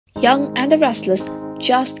Young and the Restless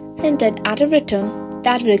just hinted at a return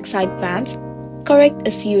that would excite fans, correct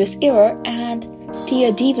a serious error, and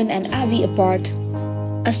tear Devon and Abby apart.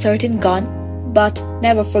 A certain gone, but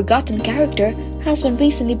never forgotten character has been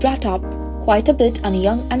recently brought up quite a bit on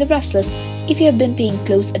Young and the Restless if you have been paying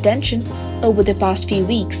close attention over the past few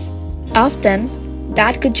weeks. Often,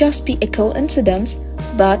 that could just be a coincidence,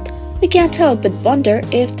 but we can't help but wonder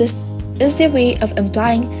if this is their way of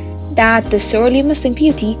implying that the sorely missing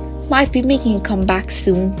beauty might be making a comeback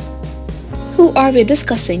soon. Who are we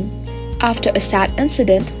discussing? After a sad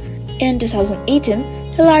incident in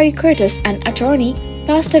 2018, Hilary Curtis, an attorney,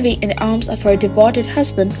 passed away in the arms of her devoted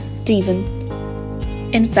husband, Devon.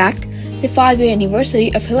 In fact, the 5-year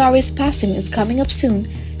anniversary of Hilary's passing is coming up soon,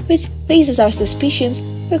 which raises our suspicions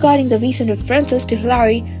regarding the recent references to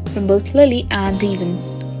Hilary from both Lily and Devon.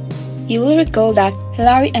 You will recall that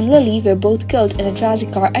Hilary and Lily were both killed in a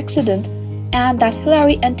tragic car accident, and that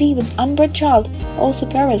Hilary and Devon's unborn child also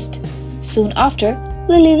perished. Soon after,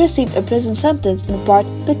 Lily received a prison sentence in part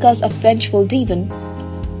because of vengeful Devon.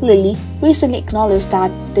 Lily recently acknowledged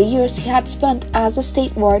that the years he had spent as a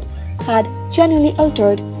state ward had genuinely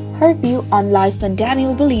altered her view on life when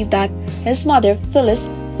Daniel believed that his mother, Phyllis,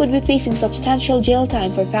 would be facing substantial jail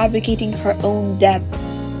time for fabricating her own death.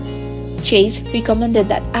 Chase recommended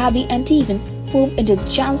that Abby and Devon move into the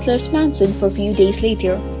Chancellor's mansion for a few days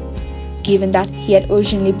later. Given that he had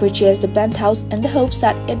originally purchased the penthouse in the hopes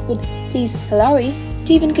that it would please Hilary,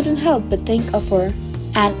 Devon couldn't help but think of her,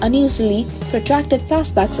 and unusually protracted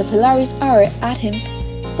flashbacks of Hilary's ire at him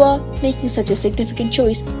for making such a significant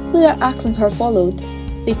choice without asking her followed.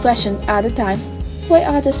 We questioned at the time, why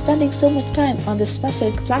are they spending so much time on this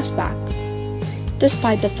specific flashback?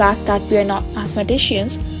 Despite the fact that we are not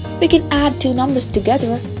mathematicians, we can add two numbers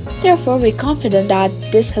together, therefore we're confident that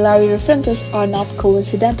these Hilary references are not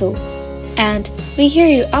coincidental. And we hear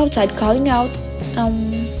you outside calling out,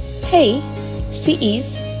 hey, she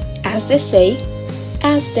is, as they say,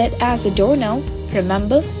 as dead as a doornail,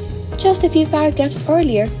 remember? Just a few paragraphs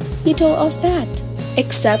earlier, you told us that.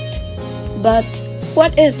 But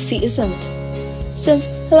what if she isn't? Since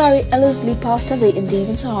Hilary allegedly passed away in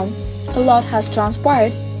Devon's home, a lot has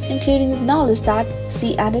transpired, including the knowledge that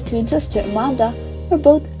she and her twin sister Amanda were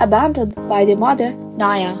both abandoned by their mother,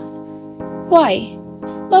 Naya. Why?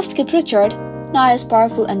 Must keep Richard, Naya's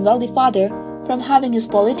powerful and wealthy father, from having his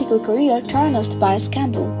political career tarnished by a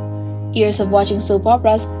scandal. Years of watching soap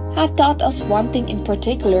operas have taught us one thing in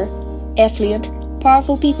particular: affluent,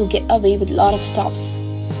 powerful people get away with a lot of stuffs.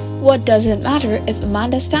 What does it matter if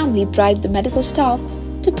Amanda's family bribed the medical staff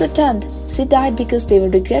to pretend she died because they were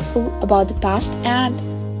regretful about the past and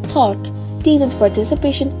thought Devon's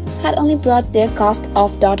participation had only brought their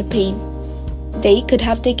cast-off daughter pain? They could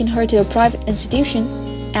have taken her to a private institution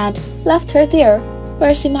and left her there,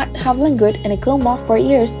 where she might have lingered in a coma for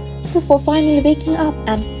years before finally waking up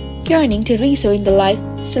and yearning to rejoin the life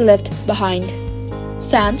she left behind.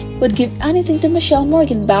 Fans would give anything to Mishael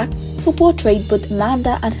Morgan back, who portrayed both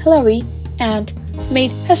Amanda and Hilary and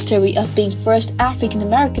made history of being first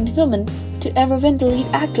African-American woman to ever win the lead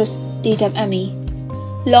actress Daytime Emmy.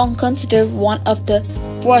 Long considered one of the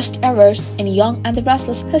worst errors in Young and the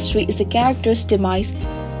Restless history is the character's demise,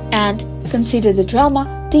 and consider the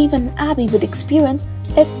drama Devon and Abby would experience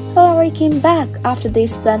if Hilary came back after they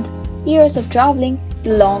spent years of traveling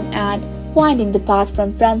the long and winding the path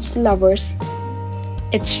from friends to lovers.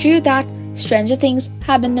 It's true that stranger things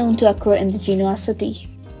have been known to occur in the Genoa city.